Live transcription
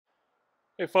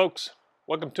Hey folks,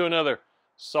 welcome to another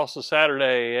Salsa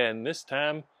Saturday, and this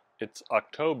time it's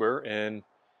October and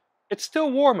it's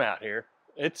still warm out here.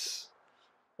 It's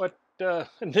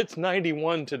it's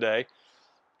 91 today.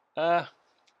 I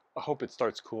hope it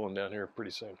starts cooling down here pretty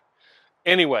soon.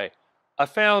 Anyway, I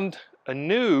found a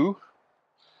new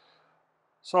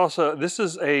salsa. This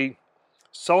is a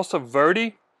Salsa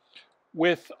Verde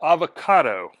with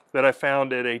avocado that I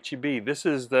found at HEB. This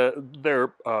is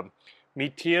their Mi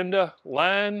Tienda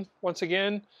line, once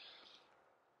again.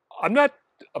 I'm not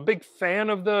a big fan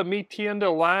of the Mi Tienda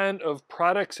line of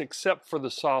products except for the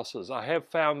sauces. I have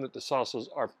found that the sauces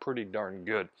are pretty darn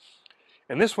good.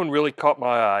 And this one really caught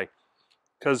my eye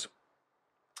because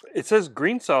it says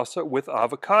green salsa with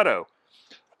avocado.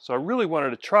 So I really wanted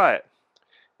to try it.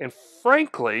 And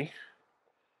frankly,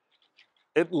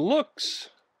 it looks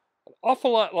an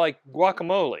awful lot like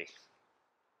guacamole.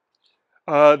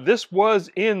 This was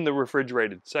in the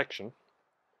refrigerated section.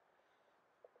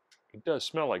 It does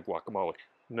smell like guacamole.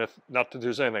 Not that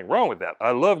there's anything wrong with that.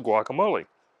 I love guacamole.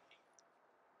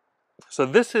 So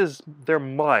this is their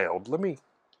mild. Let me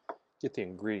get the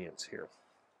ingredients here.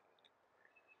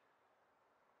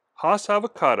 Hass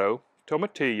avocado,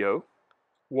 tomatillo,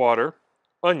 water,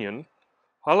 onion,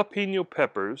 jalapeno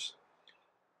peppers,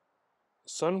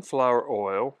 sunflower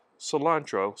oil,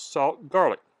 cilantro, salt,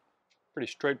 garlic. Pretty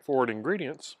straightforward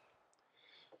ingredients.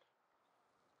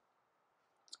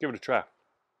 Let's give it a try.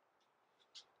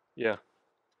 Yeah,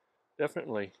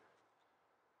 definitely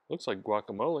looks like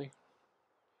guacamole.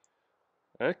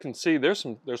 I can see there's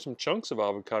some chunks of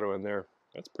avocado in there.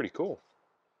 That's pretty cool.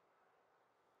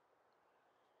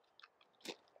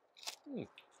 Let's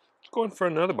go in for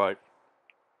another bite.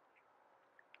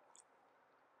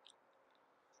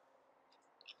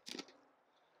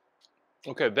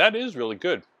 Okay, that is really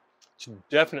good. It's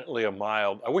definitely a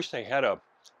mild. I wish they had a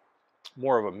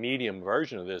more of a medium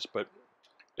version of this, but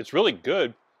it's really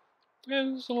good. Yeah,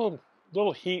 there's a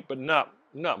little heat, but not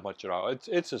much at all.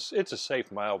 It's a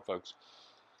safe mild, folks.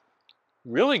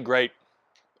 Really great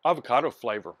avocado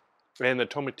flavor, and the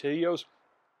tomatillos,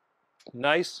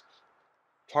 nice,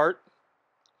 tart.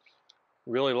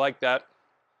 Really like that.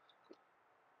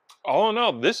 All in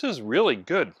all, this is really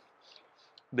good.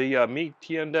 The Mi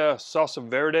Tienda Salsa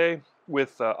Verde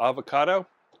with avocado.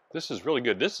 This is really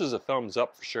good. This is a thumbs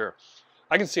up for sure.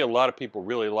 I can see a lot of people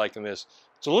really liking this.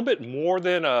 It's a little bit more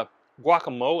than a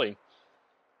guacamole.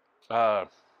 I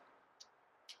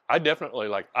definitely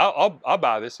like. I'll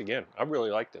buy this again. I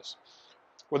really like this.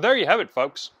 Well, there you have it,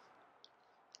 folks.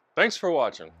 Thanks for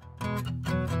watching.